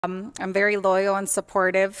I'm very loyal and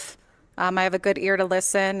supportive. I have a good ear to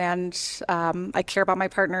listen, and I care about my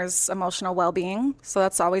partner's emotional well-being. So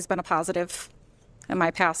that's always been a positive in my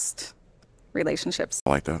past relationships. I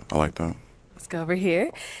like that. I like that. Let's go over here.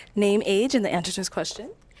 Name, age, and the answer to this question.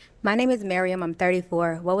 My name is Miriam. I'm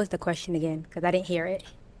 34. What was the question again? Because I didn't hear it.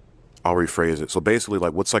 I'll rephrase it. So basically,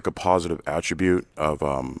 like, what's like a positive attribute of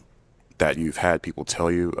that you've had people tell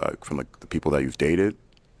you from like the people that you've dated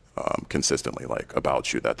consistently, like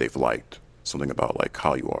about you that they've liked something about like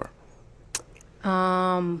how you are.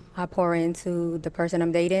 I pour into the person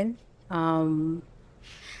I'm dating.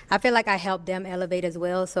 I feel like I help them elevate as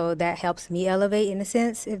well, so that helps me elevate in a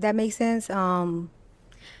sense, if that makes sense. Nice.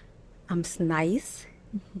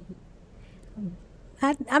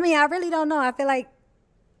 I mean, I really don't know. I feel like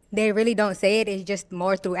they really don't say it. It's just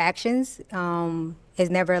more through actions. It's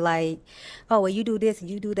never like, oh, well, you do this and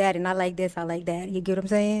you do that, and I like this, I like that. You get what I'm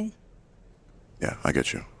saying? Yeah, I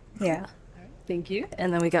get you. Yeah. Thank you.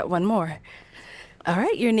 And then we got one more. All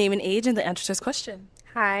right, your name and age and the answer to this question.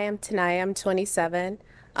 Hi, I'm Tanaya. I'm 27.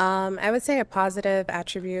 I would say a positive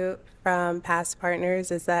attribute from past partners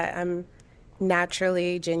is that I'm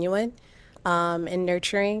naturally genuine and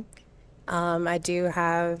nurturing. I do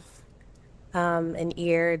have an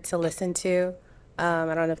ear to listen to.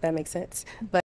 I don't know if that makes sense, but